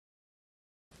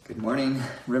Good morning,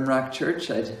 Rimrock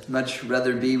Church. I'd much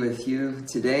rather be with you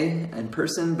today in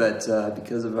person, but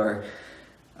because of our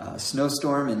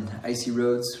snowstorm and icy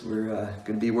roads, we're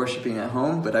going to be worshiping at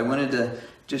home. But I wanted to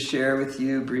just share with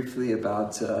you briefly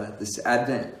about this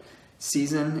Advent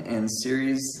season and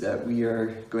series that we are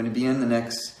going to be in the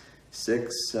next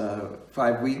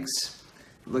 5 weeks,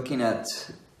 looking at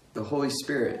the Holy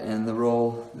Spirit and the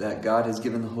role that God has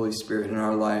given the Holy Spirit in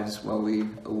our lives while we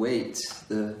await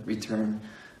the return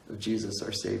of Jesus,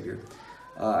 our Savior.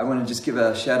 I want to just give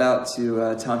a shout out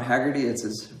to Tom Haggerty. It's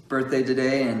his birthday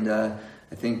today, and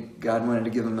I think God wanted to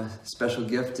give him a special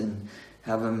gift and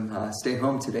have him stay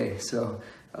home today. So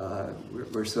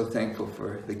we're so thankful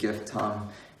for the gift Tom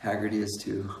Haggerty is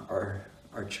to our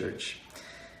church.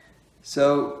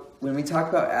 So when we talk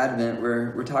about Advent,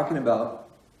 we're talking about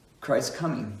Christ's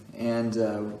coming, and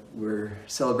we're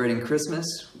celebrating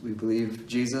Christmas. We believe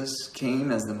Jesus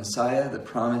came as the Messiah, the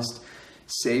promised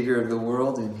Savior of the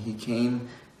world, and he came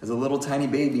as a little tiny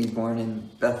baby born in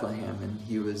Bethlehem, and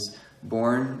he was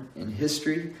born in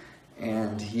history,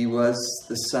 and he was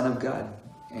the Son of God,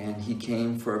 and he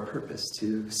came for a purpose,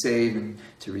 to save and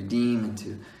to redeem and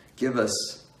to give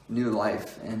us new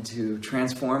life and to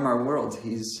transform our world.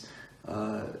 He's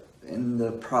in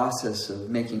the process of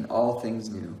making all things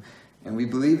new. And we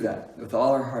believe that with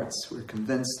all our hearts. We're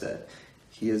convinced that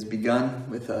he has begun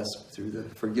with us through the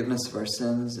forgiveness of our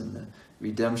sins and the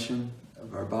redemption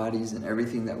of our bodies and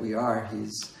everything that we are.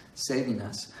 He's saving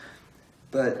us.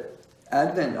 But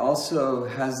Advent also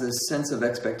has this sense of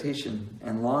expectation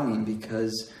and longing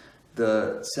because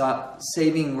the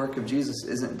saving work of Jesus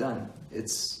isn't done.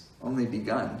 It's only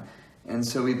begun. And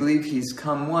so we believe he's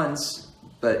come once,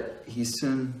 but he's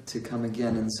soon to come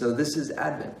again. And so this is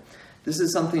Advent. This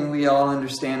is something we all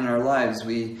understand in our lives.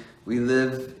 We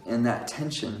live in that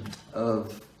tension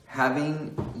of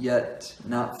having yet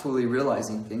not fully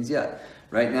realizing things yet.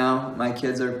 Right now, my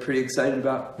kids are pretty excited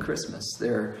about Christmas.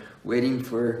 They're waiting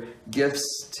for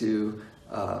gifts to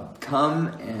come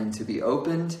and to be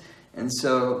opened. And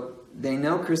so they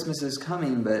know Christmas is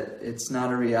coming, but it's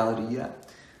not a reality yet.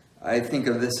 I think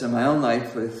of this in my own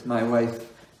life with my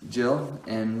wife, Jill,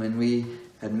 and when we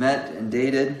had met and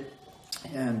dated,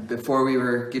 and before we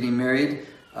were getting married,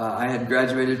 I had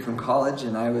graduated from college,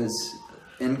 and I was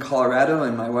in Colorado,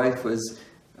 and my wife was,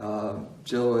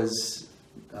 Jill was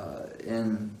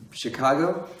in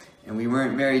Chicago, and we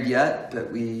weren't married yet,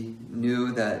 but we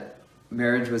knew that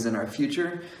marriage was in our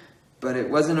future, but it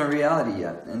wasn't a reality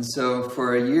yet. And so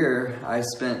for a year, I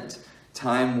spent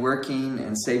time working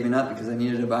and saving up because I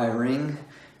needed to buy a ring,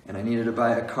 and I needed to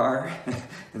buy a car,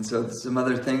 and so some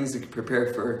other things to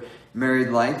prepare for married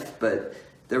life. But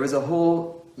there was a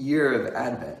whole year of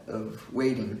Advent, of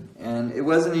waiting, and it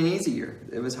wasn't an easy year.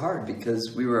 It was hard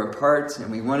because we were apart and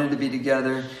we wanted to be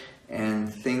together,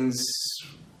 and things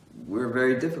were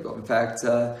very difficult. In fact,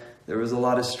 there was a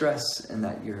lot of stress in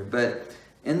that year. But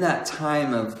in that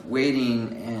time of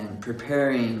waiting and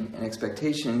preparing and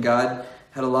expectation, God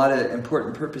had a lot of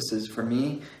important purposes for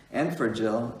me and for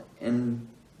Jill in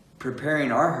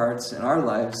preparing our hearts and our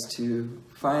lives to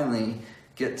finally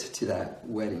get to that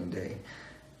wedding day.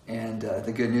 And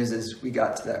the good news is we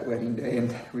got to that wedding day,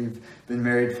 and we've been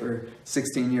married for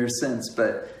 16 years since.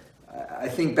 But I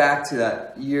think back to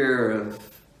that year of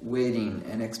waiting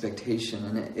and expectation,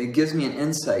 and it gives me an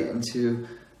insight into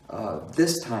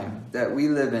this time that we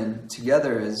live in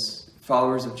together as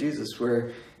followers of Jesus,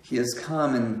 where he has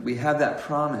come and we have that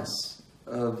promise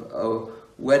of a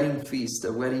wedding feast,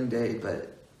 a wedding day,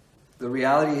 but the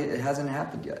reality, it hasn't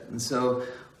happened yet. And so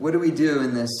what do we do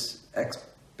in this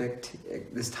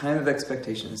time of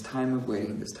expectation, this time of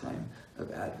waiting, this time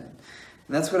of Advent?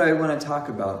 And that's what I want to talk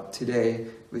about today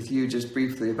with you, just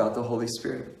briefly, about the Holy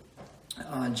Spirit.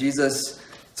 Jesus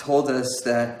told us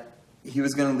that he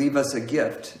was going to leave us a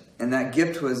gift, and that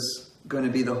gift was going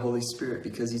to be the Holy Spirit,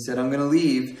 because he said, I'm going to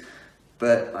leave,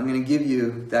 but I'm going to give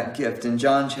you that gift. In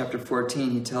John chapter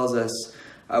 14, he tells us,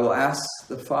 I will ask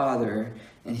the Father,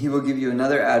 and he will give you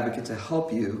another advocate to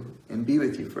help you and be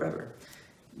with you forever.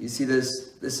 You see, this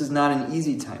is not an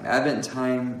easy time. Advent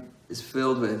time is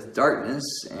filled with darkness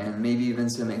and maybe even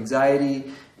some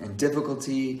anxiety and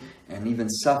difficulty and even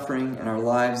suffering in our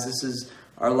lives.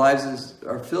 Our lives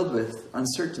are filled with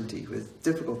uncertainty, with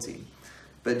difficulty.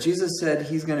 But Jesus said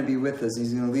he's going to be with us.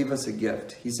 He's going to leave us a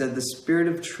gift. He said, the Spirit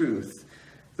of truth,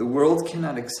 the world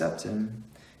cannot accept him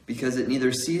because it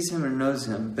neither sees him or knows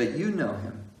him, but you know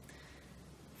him.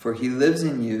 For he lives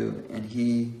in you, and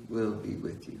he will be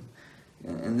with you.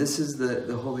 And this is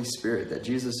the Holy Spirit that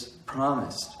Jesus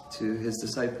promised to his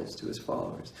disciples, to his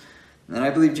followers. And I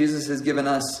believe Jesus has given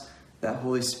us that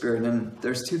Holy Spirit. And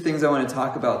there's two things I want to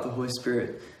talk about the Holy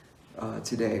Spirit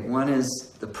today. One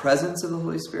is the presence of the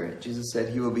Holy Spirit. Jesus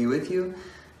said he will be with you.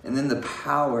 And then the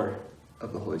power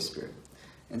of the Holy Spirit.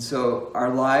 And so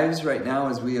our lives right now,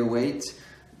 as we await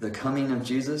the coming of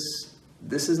Jesus,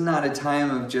 this is not a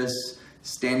time of just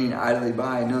standing idly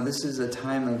by. No, this is a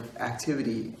time of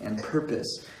activity and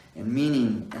purpose and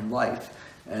meaning and life.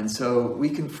 And so we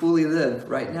can fully live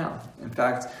right now. In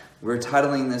fact, we're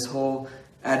titling this whole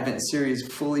Advent series,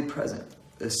 Fully Present.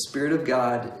 The Spirit of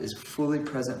God is fully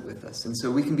present with us. And so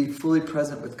we can be fully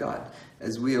present with God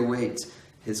as we await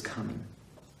his coming.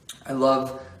 I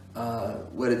love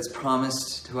what it's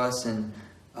promised to us in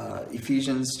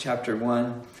Ephesians chapter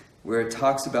 1, where it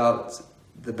talks about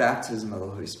the baptism of the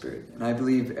Holy Spirit. And I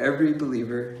believe every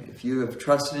believer, if you have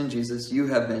trusted in Jesus, you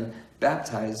have been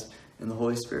baptized in the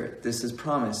Holy Spirit. This is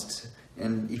promised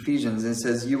in Ephesians. It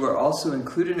says, you were also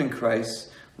included in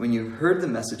Christ when you heard the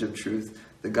message of truth,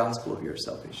 the gospel of your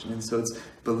salvation. And so it's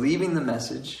believing the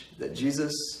message that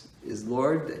Jesus is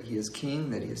Lord, that he is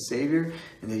King, that he is Savior,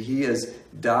 and that he has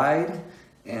died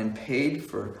and paid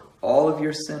for all of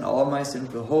your sin, all of my sin,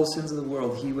 for the whole sins of the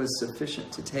world. He was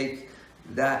sufficient to take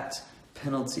that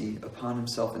penalty upon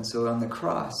himself. And so on the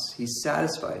cross, he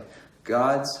satisfied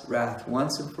God's wrath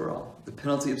once and for all. The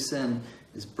penalty of sin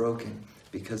is broken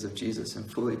because of Jesus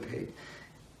and fully paid.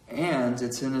 And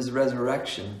it's in his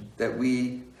resurrection that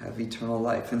we have eternal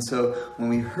life. And so when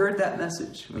we heard that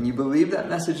message, when you believed that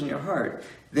message in your heart,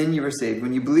 then you were saved.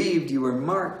 When you believed, you were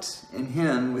marked in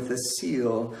him with a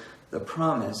seal, the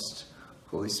promised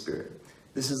Holy Spirit.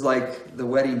 This is like the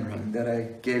wedding ring that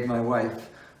I gave my wife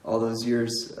all those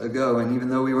years ago. And even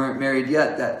though we weren't married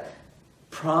yet, that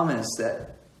promise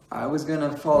that I was going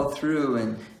to follow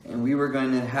through and we were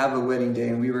going to have a wedding day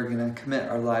and we were going to commit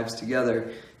our lives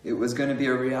together, it was going to be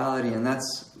a reality. And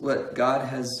that's what God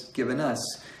has given us.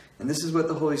 And this is what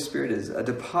the Holy Spirit is, a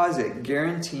deposit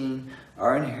guaranteeing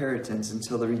our inheritance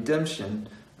until the redemption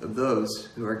of those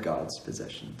who are God's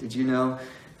possession. Did you know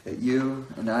that you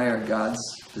and I are God's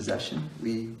possession?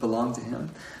 We belong to him.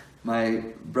 My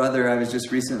brother, I was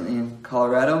just recently in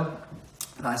Colorado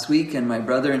last week, and my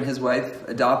brother and his wife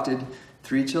adopted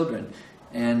 3 children.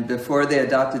 And before they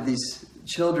adopted these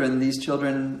children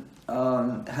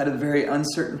had a very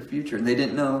uncertain future. They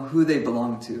didn't know who they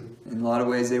belonged to. In a lot of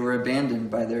ways, they were abandoned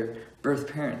by their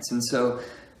birth parents. And so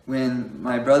when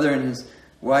my brother and his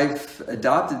wife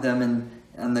adopted them, and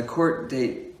on the court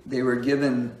date, they were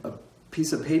given a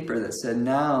piece of paper that said,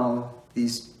 now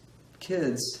these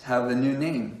kids have a new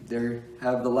name. They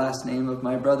have the last name of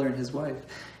my brother and his wife.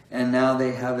 And now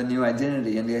they have a new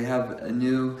identity, and they have a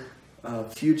new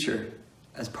future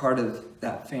as part of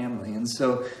that family. And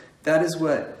so that is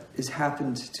what has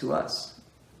happened to us.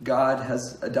 God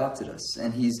has adopted us,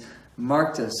 and he's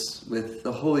marked us with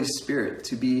the Holy Spirit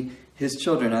to be his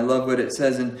children. I love what it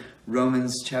says in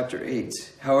Romans chapter 8.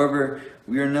 However,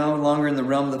 we are no longer in the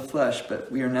realm of the flesh,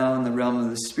 but we are now in the realm of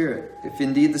the Spirit. If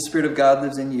indeed the Spirit of God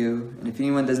lives in you, and if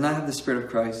anyone does not have the Spirit of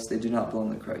Christ, they do not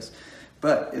belong to Christ.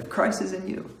 But if Christ is in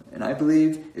you, and I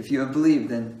believe if you have believed,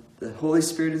 then the Holy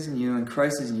Spirit is in you and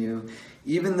Christ is in you,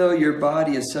 even though your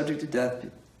body is subject to death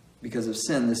because of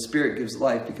sin, the Spirit gives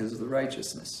life because of the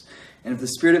righteousness. And if the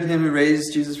Spirit of him who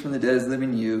raised Jesus from the dead is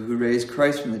living in you, who raised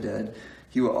Christ from the dead,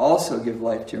 he will also give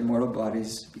life to your mortal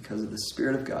bodies because of the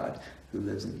Spirit of God who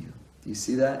lives in you. Do you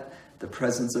see that? The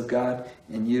presence of God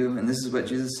in you. And this is what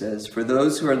Jesus says. For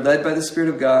those who are led by the Spirit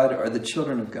of God are the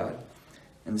children of God.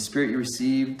 And the Spirit you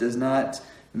receive does not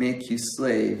make you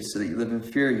slaves so that you live in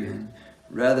fear again.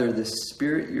 Rather, the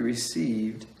Spirit you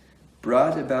received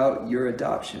brought about your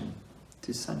adoption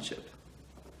to sonship.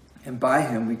 And by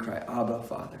him we cry, Abba,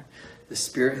 Father. The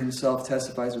Spirit himself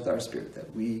testifies with our spirit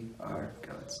that we are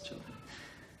God's children.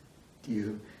 Do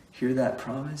you hear that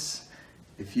promise?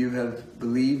 If you have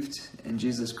believed in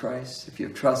Jesus Christ, if you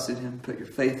have trusted him, put your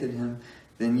faith in him,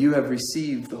 then you have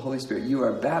received the Holy Spirit. You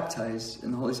are baptized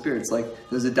in the Holy Spirit. It's like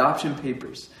those adoption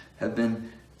papers have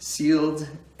been sealed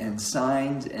and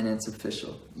signed, and it's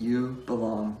official. You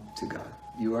belong to God.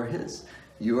 You are his.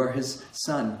 You are his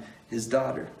son, his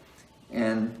daughter.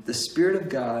 And the Spirit of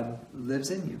God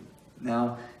lives in you.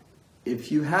 Now,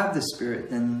 if you have the Spirit,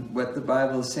 then what the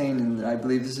Bible is saying, and I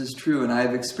believe this is true, and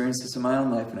I've experienced this in my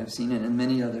own life, and I've seen it in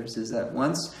many others, is that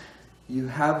once you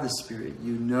have the Spirit,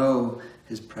 you know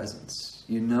his presence.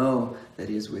 You know that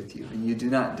he is with you, and you do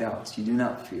not doubt. You do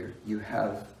not fear. You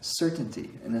have certainty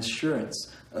and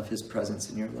assurance of his presence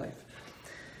in your life.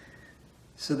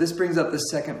 So this brings up the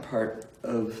second part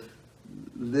of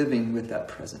living with that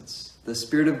presence. The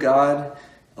Spirit of God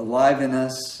alive in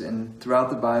us, and throughout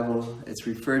the Bible, it's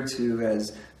referred to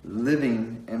as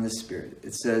living in the Spirit.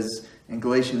 It says in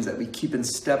Galatians that we keep in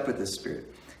step with the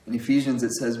Spirit. In Ephesians,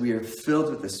 it says we are filled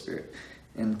with the Spirit.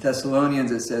 In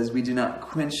Thessalonians, it says we do not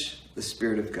quench the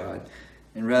Spirit of God.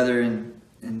 And rather in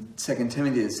 2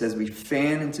 Timothy, it says we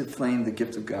fan into flame the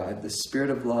gift of God, the Spirit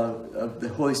of love, of the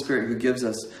Holy Spirit who gives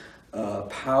us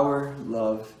power,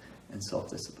 love, and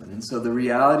self-discipline. And so the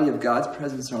reality of God's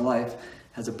presence in our life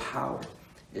has a power.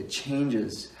 It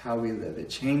changes how we live. It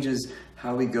changes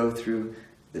how we go through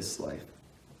this life.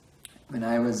 When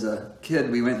I was a kid,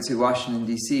 we went to Washington,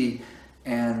 D.C.,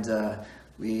 and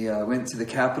we went to the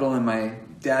Capitol, and my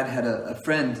dad had a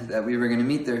friend that we were going to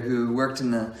meet there who worked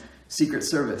in the Secret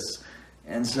Service.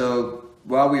 And so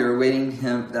while we were waiting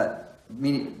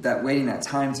that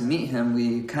time to meet him,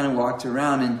 we kind of walked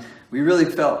around, and we really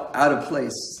felt out of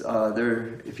place.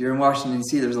 If you're in Washington,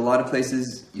 D.C., there's a lot of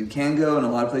places you can go and a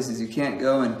lot of places you can't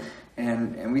go,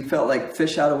 and we felt like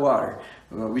fish out of water.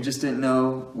 We just didn't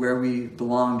know where we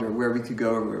belonged or where we could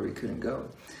go or where we couldn't go.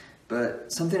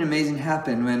 But something amazing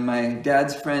happened when my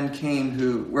dad's friend came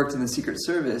who worked in the Secret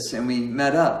Service, and we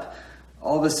met up.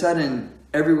 All of a sudden,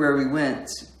 everywhere we went,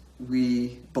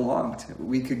 we belonged.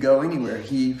 We could go anywhere.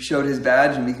 He showed his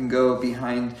badge, and we can go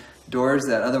behind doors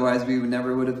that otherwise we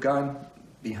never would have gone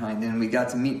behind. And we got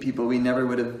to meet people we never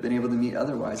would have been able to meet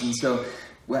otherwise. And so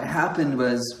what happened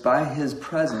was, by his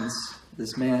presence,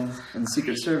 this man in the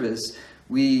Secret Service,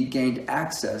 we gained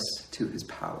access to his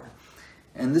power.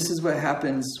 And this is what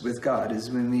happens with God,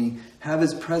 is when we have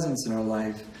his presence in our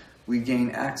life, we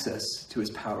gain access to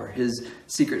his power. His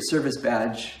Secret Service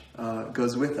badge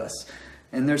goes with us.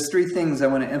 And there's three things I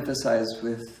want to emphasize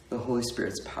with the Holy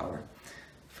Spirit's power.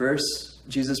 First,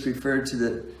 Jesus referred to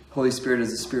the Holy Spirit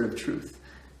as the Spirit of truth.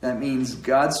 That means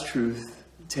God's truth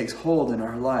takes hold in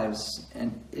our lives,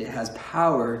 and it has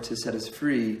power to set us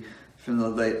free from the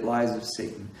lies of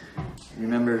Satan.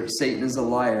 Remember, Satan is a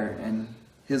liar, and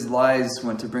his lies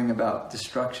want to bring about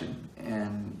destruction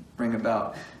and bring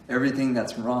about everything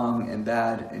that's wrong and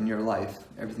bad in your life,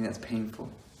 everything that's painful.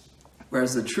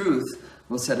 Whereas the truth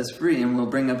will set us free and will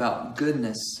bring about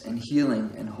goodness and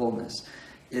healing and wholeness.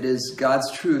 It is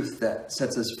God's truth that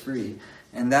sets us free.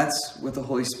 And that's what the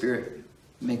Holy Spirit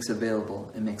makes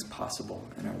available and makes possible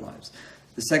in our lives.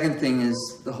 The second thing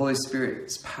is the Holy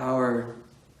Spirit's power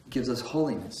gives us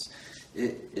holiness.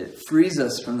 It frees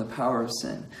us from the power of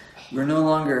sin. We're no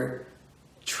longer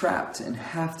trapped and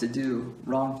have to do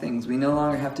wrong things. We no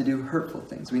longer have to do hurtful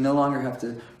things. We no longer have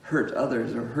to hurt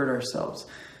others or hurt ourselves.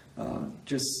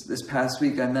 Just this past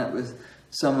week, I met with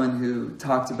someone who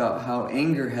talked about how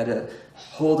anger had a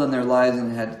hold on their lives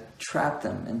and had trapped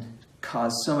them and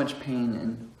caused so much pain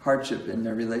and hardship in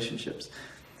their relationships.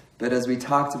 But as we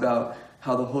talked about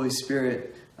how the Holy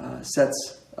Spirit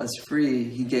sets us free,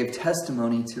 he gave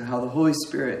testimony to how the Holy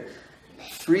Spirit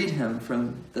freed him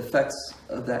from the effects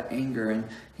of that anger, and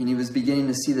he was beginning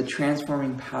to see the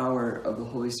transforming power of the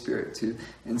Holy Spirit. To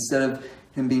instead of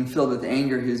him being filled with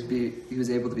anger, he was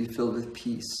able to be filled with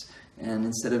peace, and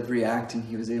instead of reacting,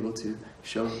 he was able to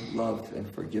show love and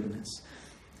forgiveness.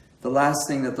 The last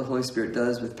thing that the Holy Spirit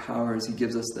does with power is he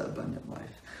gives us the abundant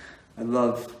life. I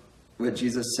love what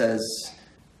Jesus says,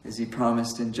 as he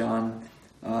promised in John.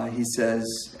 He says,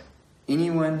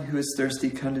 "Anyone who is thirsty,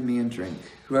 come to me and drink.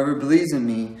 Whoever believes in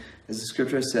me," as the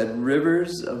scripture said,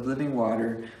 "rivers of living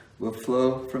water will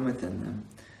flow from within them."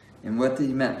 And what he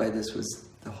meant by this was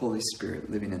the Holy Spirit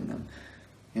living in them.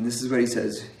 And this is what he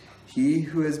says: "He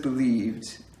who has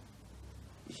believed,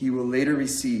 he will later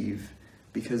receive,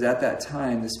 because at that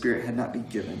time the Spirit had not been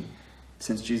given,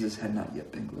 since Jesus had not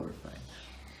yet been glorified."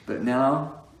 But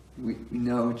now we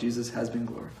know Jesus has been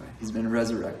glorified. He's been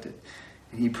resurrected.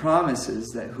 And he promises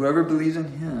that whoever believes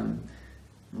in him,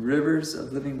 rivers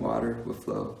of living water will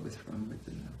flow from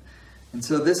within them. And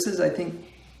so this is, I think,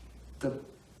 the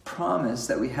promise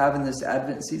that we have in this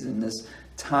Advent season, this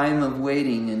time of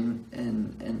waiting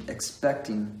and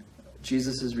expecting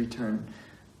Jesus' return.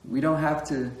 We don't have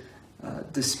to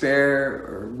despair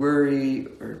or worry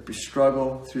or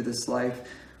struggle through this life.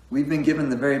 We've been given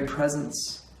the very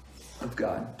presence of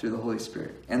God through the Holy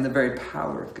Spirit and the very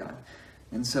power of God.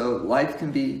 And so life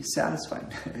can be satisfying.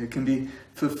 It can be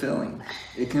fulfilling.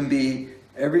 It can be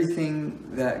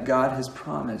everything that God has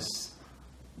promised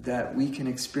that we can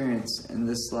experience in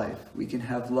this life. We can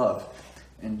have love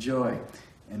and joy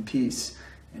and peace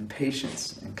and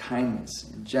patience and kindness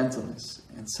and gentleness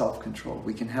and self-control.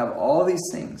 We can have all these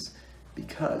things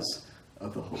because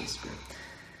of the Holy Spirit.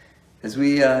 As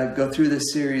we go through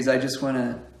this series, I just want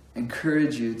to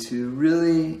encourage you to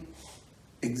really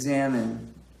examine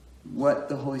what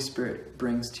the Holy Spirit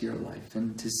brings to your life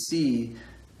and to see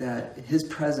that his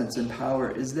presence and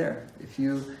power is there. If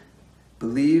you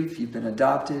believe, you've been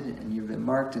adopted, and you've been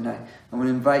marked. And I want to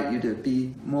invite you to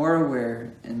be more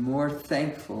aware and more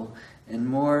thankful and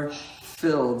more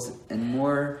filled and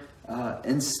more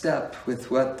in step with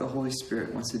what the Holy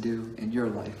Spirit wants to do in your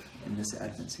life in this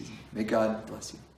Advent season. May God bless you.